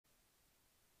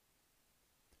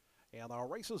And the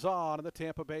race is on in the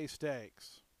Tampa Bay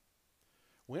Stakes.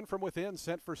 Win from within,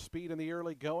 sent for speed in the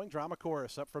early going. Drama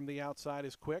Chorus up from the outside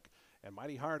is quick. And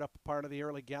Mighty Heart up part of the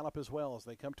early gallop as well as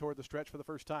they come toward the stretch for the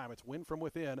first time. It's Win from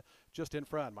within just in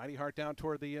front. Mighty Heart down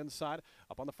toward the inside.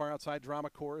 Up on the far outside, Drama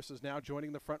Chorus is now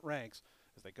joining the front ranks.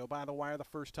 As they go by the wire the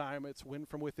first time, it's Win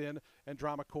from within and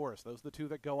Drama Chorus. Those are the two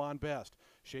that go on best.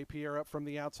 Chez Pierre up from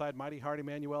the outside. Mighty Heart,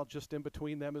 Emmanuel just in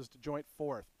between them is joint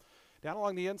fourth. Down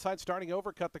along the inside, starting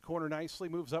over, cut the corner nicely,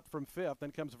 moves up from fifth, then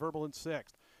comes Verbal in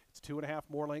sixth. It's 2.5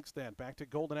 more lengths then. Back to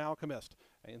Golden Alchemist.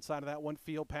 Inside of that one,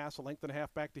 Field Pass, a length and a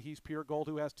half back to He's Pure Gold,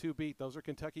 who has two beat. Those are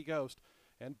Kentucky Ghost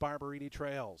and Barberini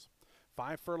Trails.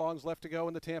 5 furlongs left to go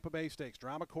in the Tampa Bay Stakes.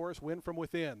 Drama Chorus, Win from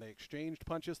within. They exchanged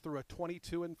punches through a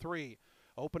 22-3.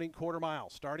 Opening quarter mile.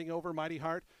 Starting over, Mighty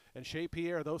Heart and Chez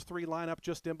Pierre. Those three line up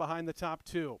just in behind the top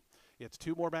two. It's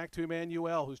 2 more back to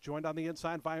Emmanuel, who's joined on the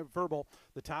inside by Verbal.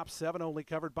 The top 7 only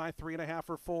covered by 3.5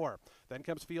 or 4. Then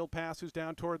comes Field Pass, who's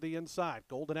down toward the inside.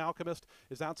 Golden Alchemist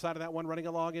is outside of that one, running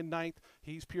along in ninth.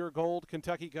 He's Pure Gold,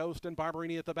 Kentucky Ghost, and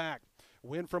Barberini at the back.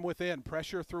 Win from within,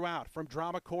 pressure throughout from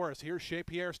Drama Chorus. Here's Chez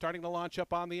Pierre starting to launch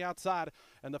up on the outside,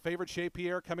 and the favorite Chez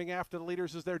Pierre coming after the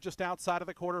leaders as they're just outside of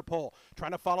the quarter pole.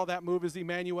 Trying to follow that move is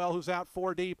Emmanuel, who's out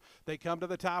 4 deep. They come to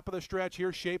the top of the stretch.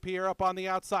 Here's Chez Pierre up on the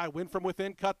outside. Win from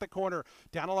within, cut the corner.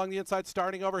 Down along the inside,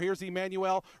 starting over. Here's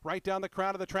Emmanuel right down the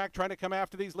crown of the track, trying to come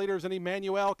after these leaders, and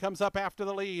Emmanuel comes up after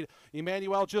the lead.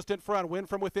 Emmanuel just in front. Win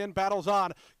from within, battles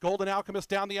on. Golden Alchemist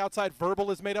down the outside. Verbal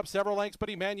has made up several lengths, but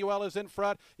Emmanuel is in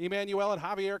front. Emmanuel and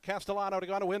Javier Castellano are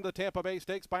going to win the Tampa Bay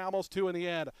Stakes by almost 2 in the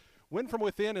end. Win from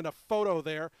within in a photo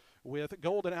there with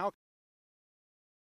Golden Alchemist.